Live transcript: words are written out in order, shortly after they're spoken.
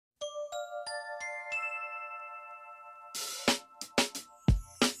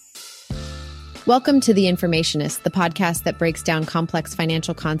Welcome to The Informationist, the podcast that breaks down complex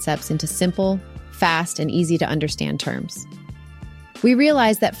financial concepts into simple, fast, and easy to understand terms. We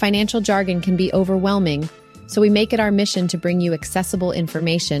realize that financial jargon can be overwhelming, so we make it our mission to bring you accessible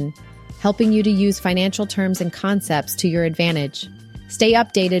information, helping you to use financial terms and concepts to your advantage. Stay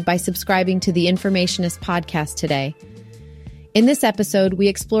updated by subscribing to the Informationist podcast today. In this episode, we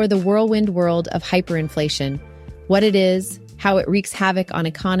explore the whirlwind world of hyperinflation, what it is, how it wreaks havoc on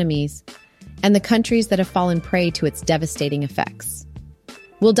economies, and the countries that have fallen prey to its devastating effects.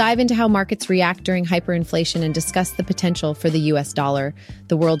 We'll dive into how markets react during hyperinflation and discuss the potential for the US dollar,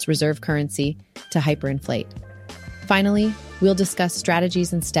 the world's reserve currency, to hyperinflate. Finally, we'll discuss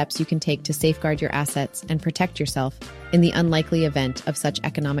strategies and steps you can take to safeguard your assets and protect yourself in the unlikely event of such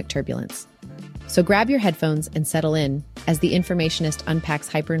economic turbulence. So grab your headphones and settle in as the Informationist unpacks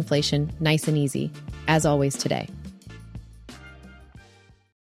hyperinflation nice and easy, as always today.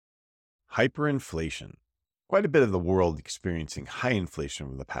 Hyperinflation. Quite a bit of the world experiencing high inflation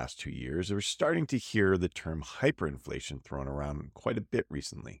over the past 2 years. We're starting to hear the term hyperinflation thrown around quite a bit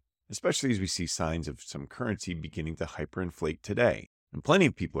recently, especially as we see signs of some currency beginning to hyperinflate today. And plenty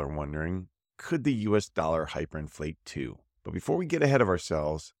of people are wondering, could the US dollar hyperinflate too? But before we get ahead of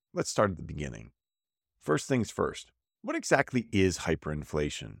ourselves, let's start at the beginning. First things first, what exactly is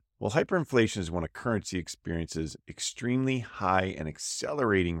hyperinflation? Well, hyperinflation is when a currency experiences extremely high and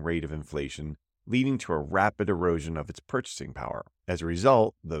accelerating rate of inflation, leading to a rapid erosion of its purchasing power. As a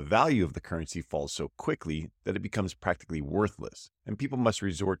result, the value of the currency falls so quickly that it becomes practically worthless, and people must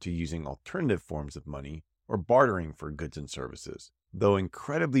resort to using alternative forms of money or bartering for goods and services. Though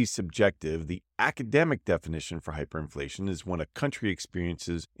incredibly subjective, the academic definition for hyperinflation is when a country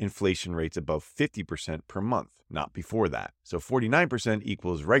experiences inflation rates above 50% per month, not before that. So 49%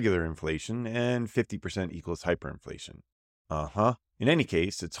 equals regular inflation and 50% equals hyperinflation. In any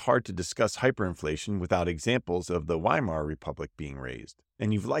case, it's hard to discuss hyperinflation without examples of the Weimar Republic being raised.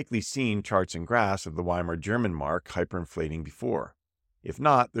 And you've likely seen charts and graphs of the Weimar German mark hyperinflating before. If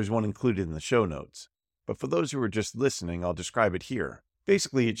not, there's one included in the show notes. But for those who are just listening, I'll describe it here.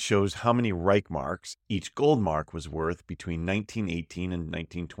 Basically, it shows how many Reich Marks each gold mark was worth between 1918 and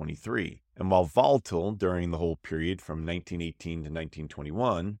 1923. And while volatile during the whole period from 1918 to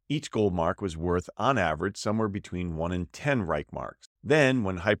 1921, each gold mark was worth, on average, somewhere between 1 and 10 Reich Marks. Then,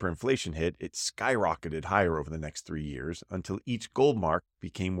 when hyperinflation hit, it skyrocketed higher over the next 3 years until each gold mark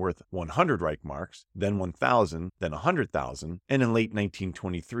became worth 100 Reich Marks, then 1,000, then 100,000, and in late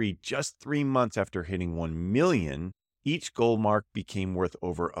 1923, just 3 months after hitting 1 million, each gold mark became worth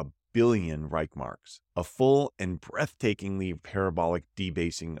over 1 billion Reich Marks, a full and breathtakingly parabolic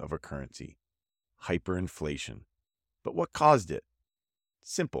debasing of a currency. Hyperinflation. But what caused it?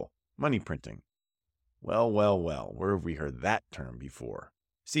 Simple. Money printing. Well, where have we heard that term before?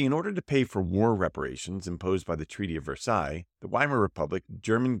 See, in order to pay for war reparations imposed by the Treaty of Versailles, the Weimar Republic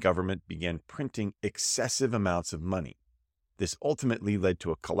German government began printing excessive amounts of money. This ultimately led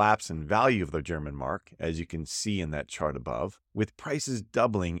to a collapse in value of the German mark, as you can see in that chart above, with prices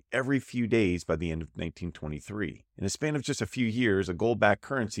doubling every few days by the end of 1923. In a span of just a few years, a gold-backed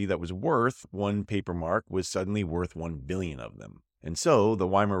currency that was worth one paper mark was suddenly worth 1 billion of them. And so, the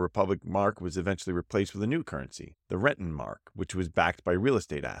Weimar Republic mark was eventually replaced with a new currency, the Rentenmark, which was backed by real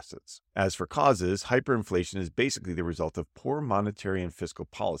estate assets. As for causes, hyperinflation is basically the result of poor monetary and fiscal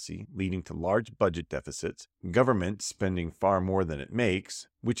policy, leading to large budget deficits, government spending far more than it makes,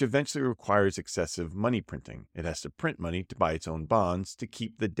 which eventually requires excessive money printing. It has to print money to buy its own bonds to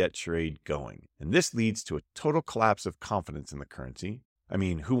keep the debt charade going. And this leads to a total collapse of confidence in the currency. I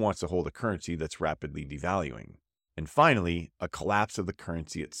mean, who wants to hold a currency that's rapidly devaluing? And finally, a collapse of the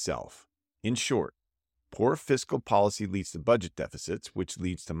currency itself. In short, poor fiscal policy leads to budget deficits, which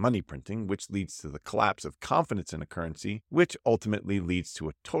leads to money printing, which leads to the collapse of confidence in a currency, which ultimately leads to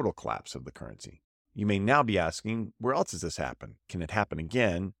a total collapse of the currency. You may now be asking, where else does this happen? Can it happen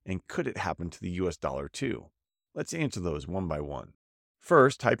again? And could it happen to the US dollar too? Let's answer those one by one.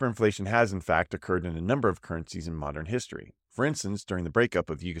 First, hyperinflation has in fact occurred in a number of currencies in modern history. For instance, during the breakup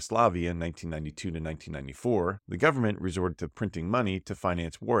of Yugoslavia in 1992 to 1994, the government resorted to printing money to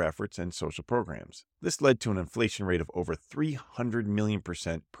finance war efforts and social programs. This led to an inflation rate of over 300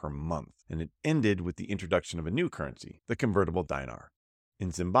 million% per month, and it ended with the introduction of a new currency, the convertible dinar.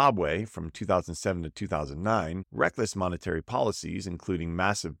 In Zimbabwe, from 2007 to 2009, reckless monetary policies, including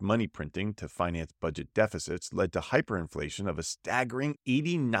massive money printing to finance budget deficits, led to hyperinflation of a staggering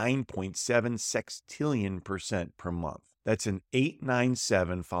 89.7 sextillion% per month. That's an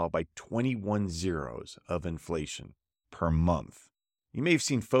 897 followed by 21 zeros of inflation per month. You may have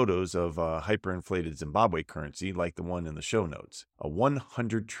seen photos of a hyperinflated Zimbabwe currency like the one in the show notes, a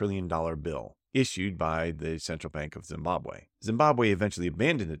 $100 trillion bill. issued by the Central Bank of Zimbabwe. Zimbabwe eventually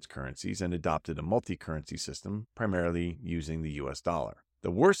abandoned its currencies and adopted a multi-currency system, primarily using the US dollar. The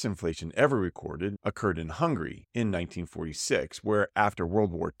worst inflation ever recorded occurred in Hungary in 1946, where after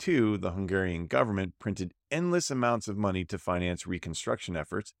World War II, the Hungarian government printed endless amounts of money to finance reconstruction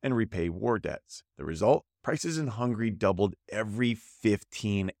efforts and repay war debts. The result? Prices in Hungary doubled every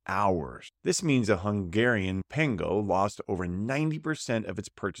 15 hours. This means a Hungarian pengo lost over 90% of its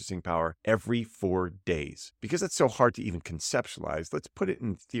purchasing power every 4 days. Because it's so hard to even conceptualize, let's put it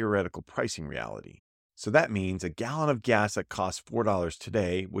in theoretical pricing reality. So that means a gallon of gas that costs $4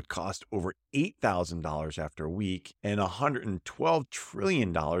 today would cost over $8,000 after a week and $112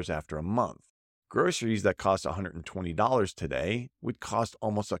 trillion after a month. Groceries that cost $120 today would cost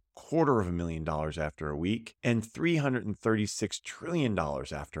almost $250,000 after a week and $336 trillion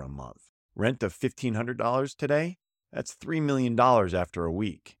after a month. Rent of $1,500 today? That's $3 million after a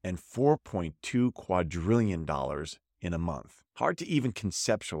week and $4.2 quadrillion in a month. Hard to even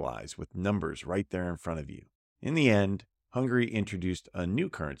conceptualize with numbers right there in front of you. In the end, Hungary introduced a new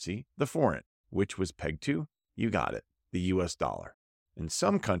currency, the forint, which was pegged to, you got it, the US dollar. In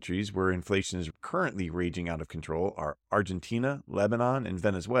some countries where inflation is currently raging out of control are Argentina, Lebanon, and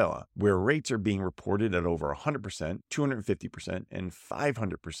Venezuela, where rates are being reported at over 100%, 250%, and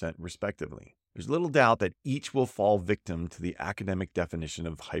 500% respectively. There's little doubt that each will fall victim to the academic definition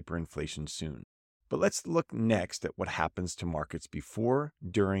of hyperinflation soon. But let's look next at what happens to markets before,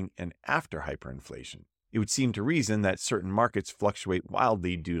 during, and after hyperinflation. It would seem to reason that certain markets fluctuate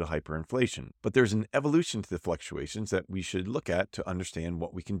wildly due to hyperinflation, but there's an evolution to the fluctuations that we should look at to understand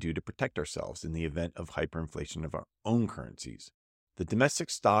what we can do to protect ourselves in the event of hyperinflation of our own currencies. The domestic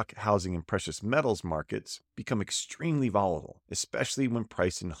stock, housing, and precious metals markets become extremely volatile, especially when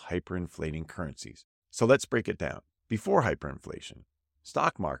priced in hyperinflating currencies. So let's break it down. Before hyperinflation,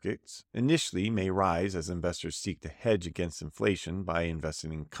 stock markets initially may rise as investors seek to hedge against inflation by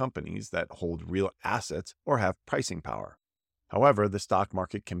investing in companies that hold real assets or have pricing power. However, the stock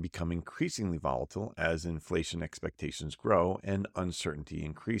market can become increasingly volatile as inflation expectations grow and uncertainty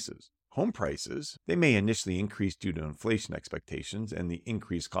increases. Home prices, they may initially increase due to inflation expectations and the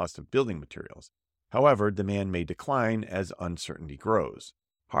increased cost of building materials. However, demand may decline as uncertainty grows.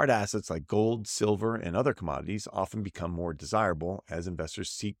 Hard assets like gold, silver, and other commodities often become more desirable as investors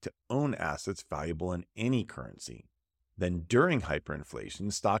seek to own assets valuable in any currency. Then during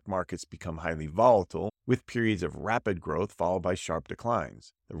hyperinflation, stock markets become highly volatile, with periods of rapid growth followed by sharp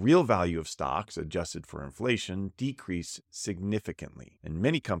declines. The real value of stocks, adjusted for inflation, decrease significantly, and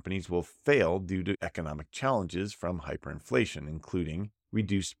many companies will fail due to economic challenges from hyperinflation, including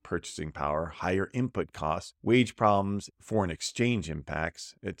reduced purchasing power, higher input costs, wage problems, foreign exchange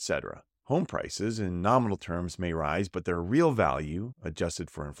impacts, etc. Home prices in nominal terms may rise, but their real value, adjusted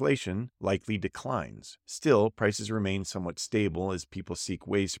for inflation, likely declines. Still, prices remain somewhat stable as people seek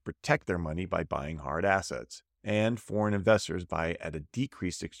ways to protect their money by buying hard assets, and foreign investors buy at a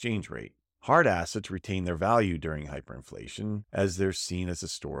decreased exchange rate. Hard assets retain their value during hyperinflation as they're seen as a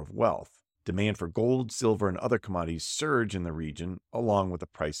store of wealth. Demand for gold, silver, and other commodities surge in the region along with the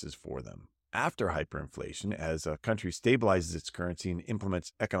prices for them. After hyperinflation, as a country stabilizes its currency and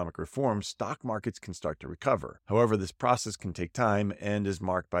implements economic reforms, stock markets can start to recover. However, this process can take time and is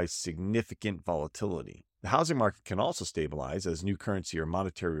marked by significant volatility. The housing market can also stabilize as new currency or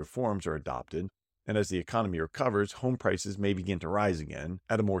monetary reforms are adopted, and as the economy recovers, home prices may begin to rise again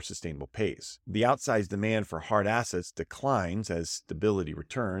at a more sustainable pace. The outsized demand for hard assets declines as stability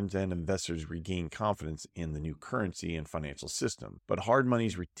returns and investors regain confidence in the new currency and financial system, but hard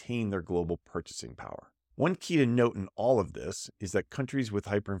monies retain their global purchasing power. One key to note in all of this is that countries with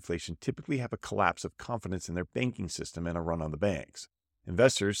hyperinflation typically have a collapse of confidence in their banking system and a run on the banks.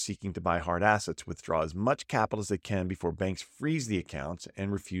 Investors seeking to buy hard assets withdraw as much capital as they can before banks freeze the accounts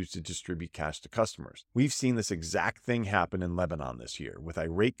and refuse to distribute cash to customers. We've seen this exact thing happen in Lebanon this year, with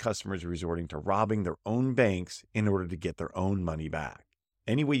irate customers resorting to robbing their own banks in order to get their own money back.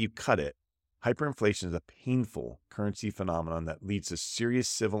 Any way you cut it, hyperinflation is a painful currency phenomenon that leads to serious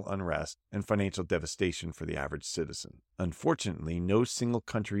civil unrest and financial devastation for the average citizen. Unfortunately, no single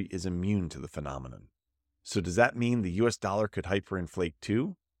country is immune to the phenomenon. So does that mean the US dollar could hyperinflate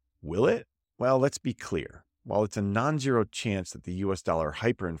too? Will it? Well, let's be clear. While it's a non-zero chance that the US dollar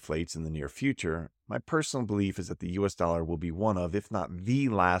hyperinflates in the near future, my personal belief is that the US dollar will be one of, if not the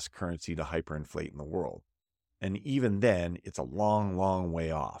last currency to hyperinflate in the world. And even then, it's a long, long way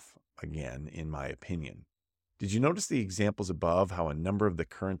off, again, in my opinion. Did you notice the examples above how a number of the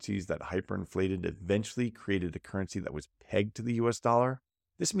currencies that hyperinflated eventually created a currency that was pegged to the US dollar?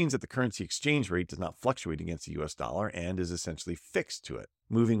 This means that the currency exchange rate does not fluctuate against the US dollar and is essentially fixed to it,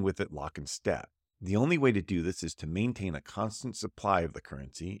 moving with it lock and step. The only way to do this is to maintain a constant supply of the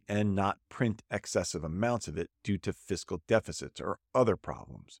currency and not print excessive amounts of it due to fiscal deficits or other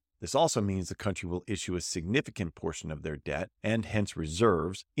problems. This also means the country will issue a significant portion of their debt and hence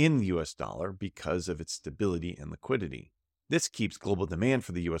reserves in the US dollar because of its stability and liquidity. This keeps global demand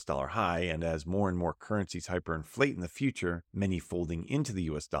for the US dollar high, and as more and more currencies hyperinflate in the future, many folding into the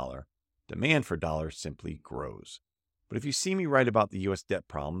US dollar, demand for dollars simply grows. But if you see me write about the US debt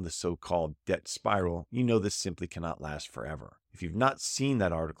problem, the so-called debt spiral, you know this simply cannot last forever. If you've not seen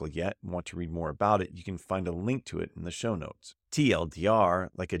that article yet and want to read more about it, you can find a link to it in the show notes. TLDR,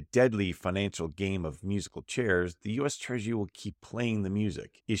 like a deadly financial game of musical chairs, the US Treasury will keep playing the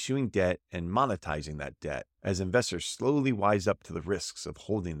music, issuing debt and monetizing that debt, as investors slowly wise up to the risks of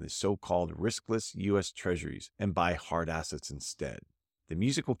holding the so-called riskless US Treasuries and buy hard assets instead. The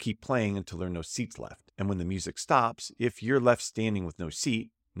music will keep playing until there are no seats left. And when the music stops, if you're left standing with no seat,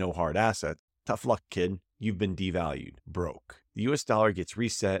 no hard asset, tough luck, kid. You've been devalued, broke. The US dollar gets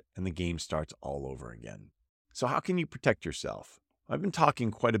reset and the game starts all over again. So how can you protect yourself? I've been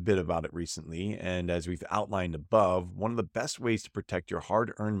talking quite a bit about it recently, and as we've outlined above, one of the best ways to protect your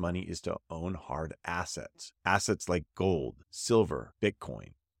hard-earned money is to own hard assets. Assets like gold, silver,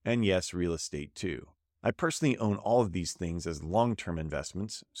 Bitcoin, and yes, real estate too. I personally own all of these things as long-term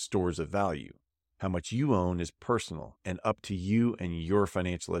investments, stores of value. How much you own is personal and up to you and your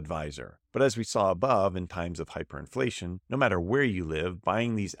financial advisor. But as we saw above, in times of hyperinflation, no matter where you live,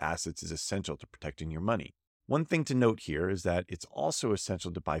 buying these assets is essential to protecting your money. One thing to note here is that it's also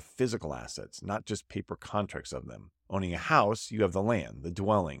essential to buy physical assets, not just paper contracts of them. Owning a house, you have the land, the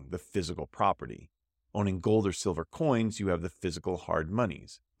dwelling, the physical property. Owning gold or silver coins, you have the physical hard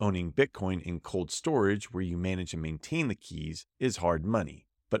monies. Owning Bitcoin in cold storage, where you manage and maintain the keys, is hard money.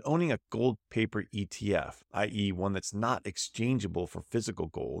 But owning a gold paper ETF, i.e. one that's not exchangeable for physical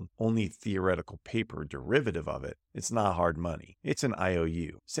gold, only theoretical paper derivative of it, it's not hard money. It's an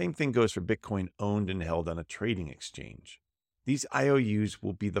IOU. Same thing goes for Bitcoin owned and held on a trading exchange. These IOUs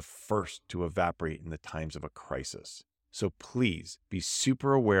will be the first to evaporate in the times of a crisis. So please be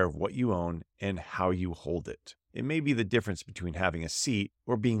super aware of what you own and how you hold it. It may be the difference between having a seat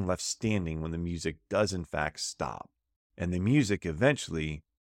or being left standing when the music does in fact stop. And the music eventually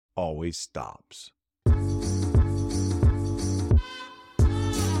always stops.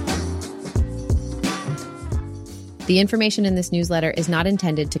 The information in this newsletter is not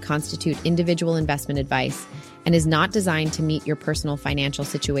intended to constitute individual investment advice and is not designed to meet your personal financial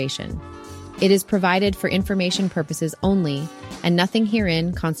situation. It is provided for information purposes only, and nothing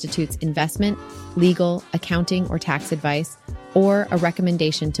herein constitutes investment, legal, accounting, or tax advice, or a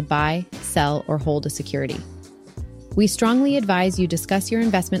recommendation to buy, sell, or hold a security. We strongly advise you discuss your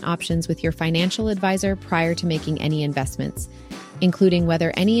investment options with your financial advisor prior to making any investments, including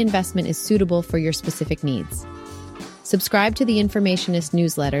whether any investment is suitable for your specific needs. Subscribe to the Informationist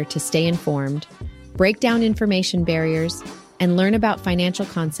newsletter to stay informed, break down information barriers, and learn about financial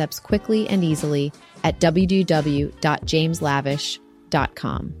concepts quickly and easily at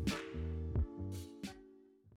www.jameslavish.com.